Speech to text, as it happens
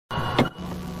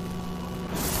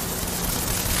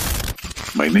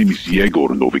My name is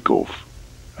Yegor Novikov.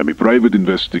 I'm a private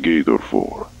investigator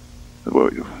for... well,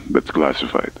 that's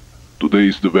classified. Today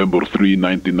is November 3,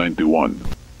 1991,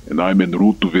 and I'm en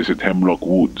route to visit Hemlock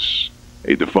Woods,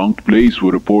 a defunct place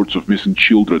where reports of missing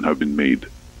children have been made.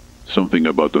 Something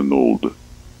about an old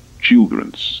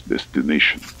children's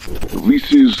destination.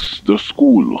 This is the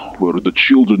school where the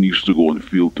children used to go on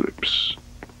field trips.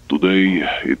 Today,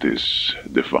 it is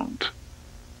defunct.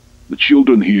 The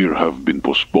children here have been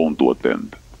postponed to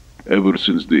attend, ever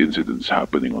since the incidents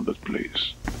happening on that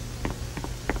place.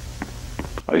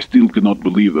 I still cannot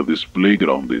believe that this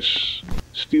playground is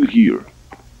still here.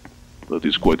 That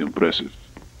is quite impressive.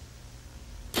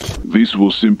 This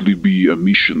will simply be a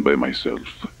mission by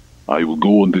myself. I will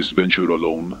go on this venture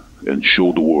alone and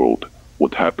show the world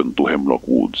what happened to Hemlock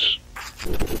Woods.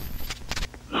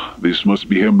 This must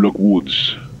be Hemlock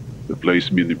Woods, the place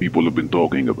many people have been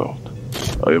talking about.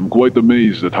 I am quite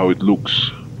amazed at how it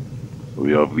looks.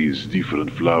 We have these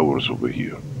different flowers over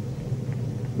here.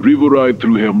 River ride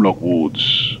through Hemlock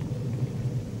Woods.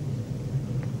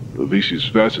 This is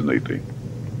fascinating.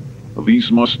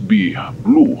 These must be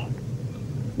Blue,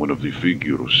 one of the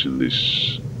figures in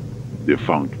this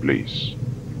defunct place.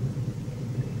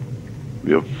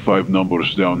 We have 5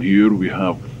 numbers down here. We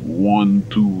have 1,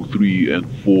 2, 3, and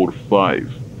 4,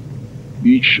 5.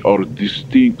 Each are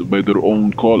distinct by their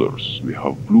own colors. We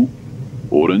have blue,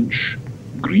 orange,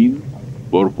 green,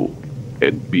 purple,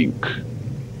 and pink.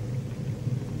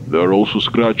 There are also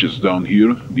scratches down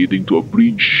here leading to a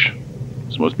bridge.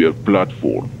 This must be a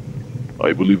platform.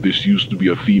 I believe this used to be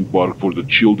a theme park for the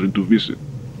children to visit,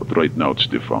 but right now it's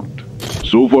defunct.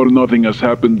 So far nothing has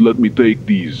happened. Let me take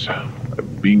these.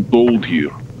 I'm being told here,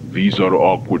 these are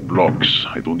awkward blocks.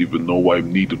 I don't even know why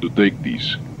I'm needed to take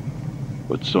these.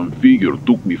 But some figure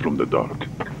took me from the dark.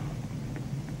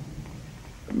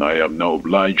 And I am now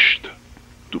obliged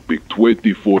to pick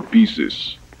 24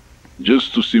 pieces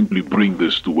just to simply bring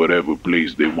this to wherever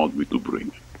place they want me to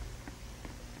bring.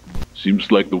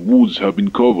 Seems like the woods have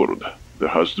been covered. There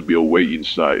has to be a way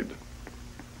inside.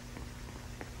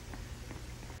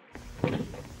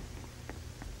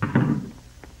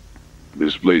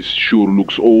 This place sure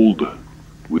looks old.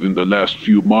 Within the last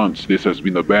few months, this has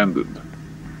been abandoned.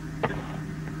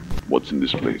 What's in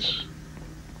this place?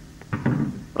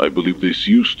 I believe this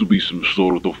used to be some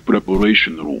sort of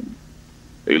preparation room.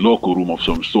 A locker room of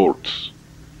some sorts.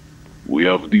 We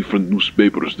have different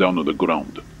newspapers down on the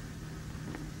ground.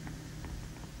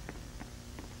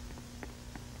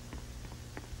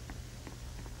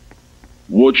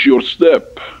 Watch your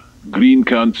step. Green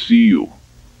can't see you.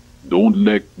 Don't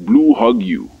let Blue hug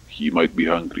you. He might be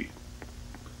hungry.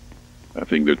 I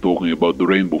think they're talking about the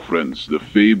Rainbow Friends, the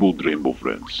fabled Rainbow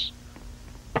Friends.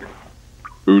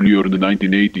 Earlier in the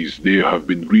 1980s, they have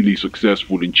been really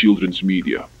successful in children's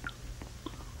media.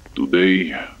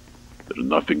 Today, they're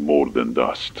nothing more than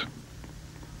dust.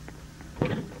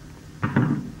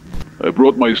 I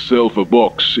brought myself a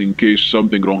box in case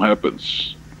something wrong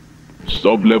happens.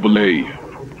 Sub-level A.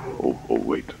 Oh,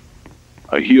 wait.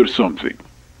 I hear something.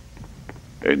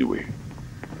 Anyway.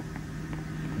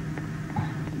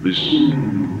 This...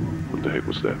 what the heck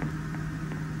was that?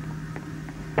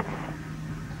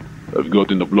 I've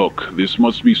got in a block. This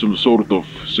must be some sort of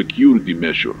security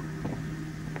measure.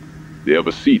 They have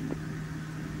a seat.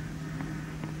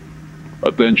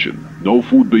 Attention, no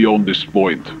food beyond this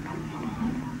point.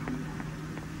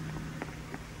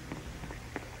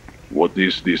 What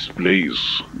is this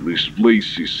place? This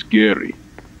place is scary.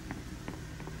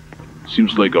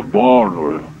 Seems like a barn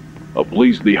or a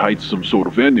place they hide some sort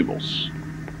of animals.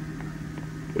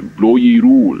 Employee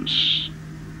rules.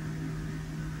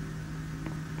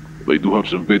 They do have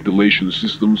some ventilation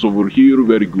systems over here,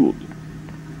 very good.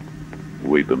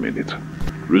 Wait a minute.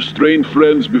 Restrain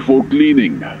friends before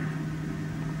cleaning.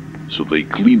 So they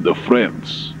clean the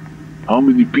friends. How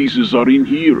many pieces are in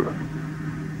here?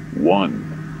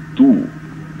 1, 2,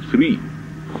 3,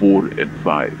 4, and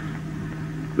 5.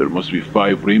 There must be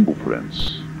 5 rainbow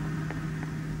friends.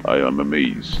 I am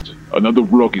amazed. Another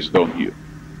block is down here.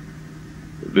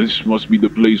 This must be the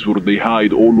place where they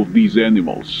hide all of these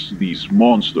animals, these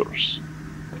monsters.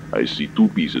 I see 2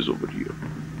 pieces over here.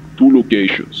 2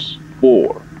 locations.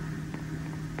 4.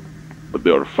 But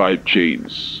there are 5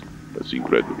 chains. That's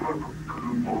incredible.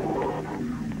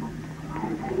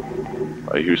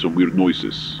 I hear some weird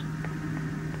noises.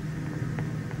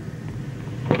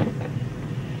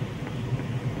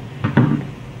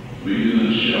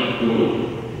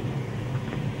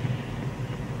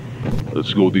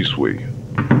 Let's go this way.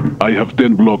 I have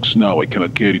 10 blocks now, I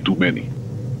cannot carry too many.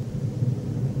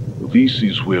 This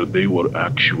is where they were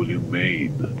actually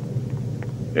made.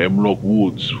 Hemlock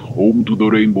Woods, home to the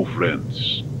Rainbow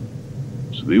Friends.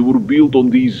 So they were built on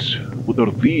these... What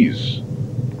are these?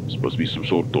 This must be some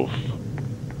sort of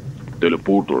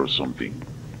teleporter or something.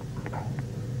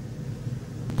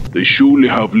 They surely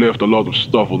have left a lot of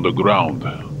stuff on the ground.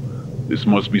 This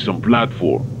must be some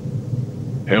platform.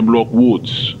 Hemlock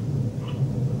Woods.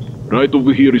 Right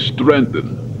over here is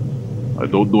Trenton. I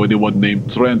don't know anyone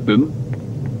named Trenton.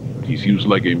 He seems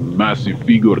like a massive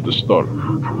figure at the start.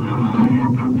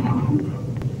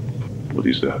 What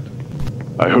is that?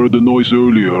 I heard a noise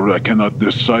earlier. I cannot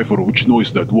decipher which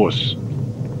noise that was.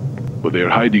 But they're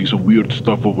hiding some weird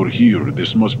stuff over here.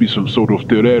 This must be some sort of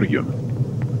terrarium.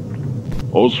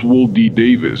 Oswald D.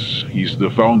 Davis. He's the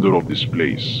founder of this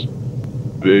place.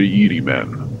 Very eerie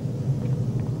man.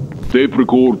 Tape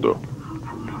recorder.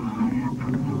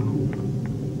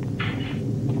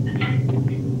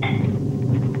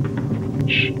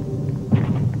 Shh.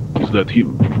 Is that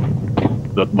him?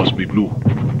 That must be Blue.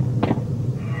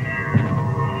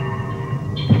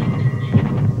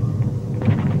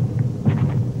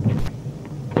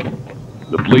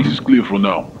 The place is clear for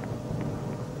now.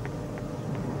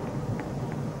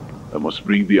 I must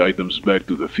bring the items back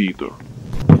to the theater.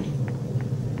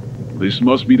 This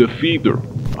must be the theater.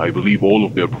 I believe all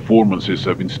of their performances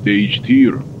have been staged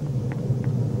here.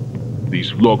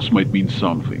 These vlogs might mean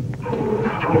something.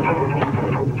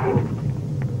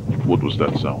 What was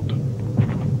that sound?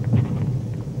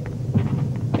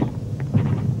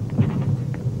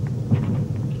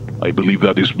 I believe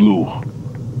that is Blue.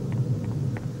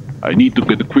 I need to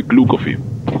get a quick look of him.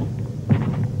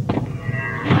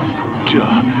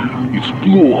 Yeah, it's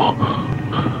Blue.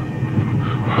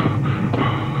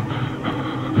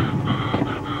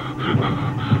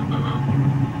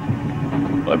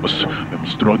 I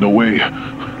must run away.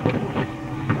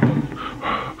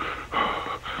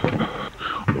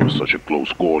 That was such a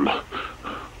close call.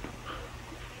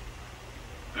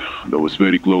 That was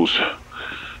very close.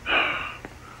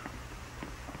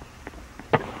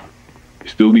 I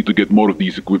still need to get more of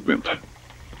these equipment.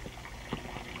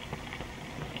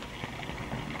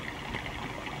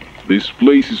 This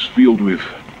place is filled with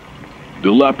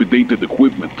dilapidated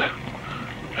equipment.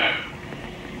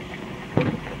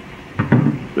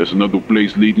 There's another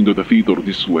place leading to the theater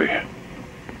this way.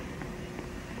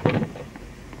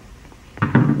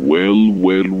 Well.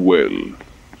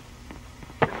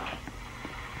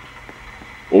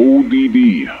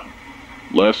 ODD.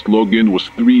 Last login was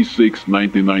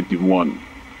 3/6/1991,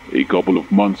 a couple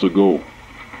of months ago.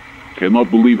 Cannot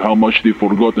believe how much they've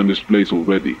forgotten this place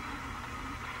already.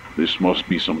 This must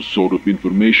be some sort of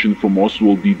information from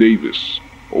Oswald D. Davis,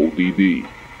 ODD.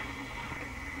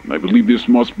 I believe this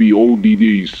must be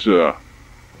ODD's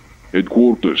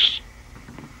headquarters.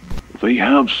 They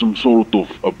have some sort of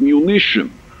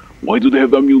ammunition. Why do they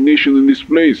have ammunition in this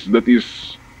place? That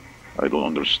is... I don't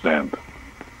understand.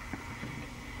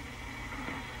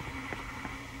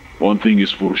 One thing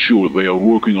is for sure, they are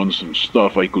working on some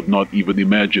stuff I could not even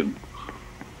imagine.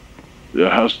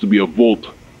 There has to be a vault.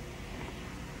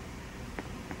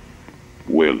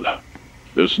 Well,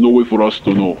 there's no way for us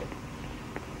to know.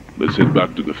 Let's head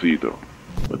back to the theater.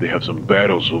 But they have some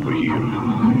barrels over here.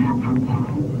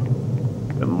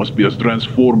 There must be a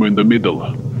transformer in the middle.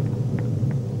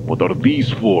 What are these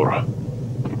for?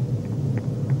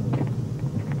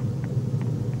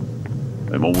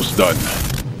 I'm almost done.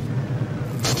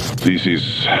 This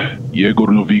is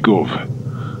Yegor Novikov,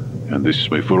 and this is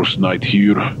my first night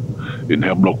here in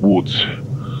Hemlock Woods.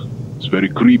 It's very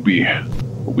creepy,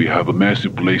 but we have a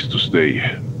massive place to stay.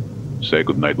 Say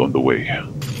goodnight on the way.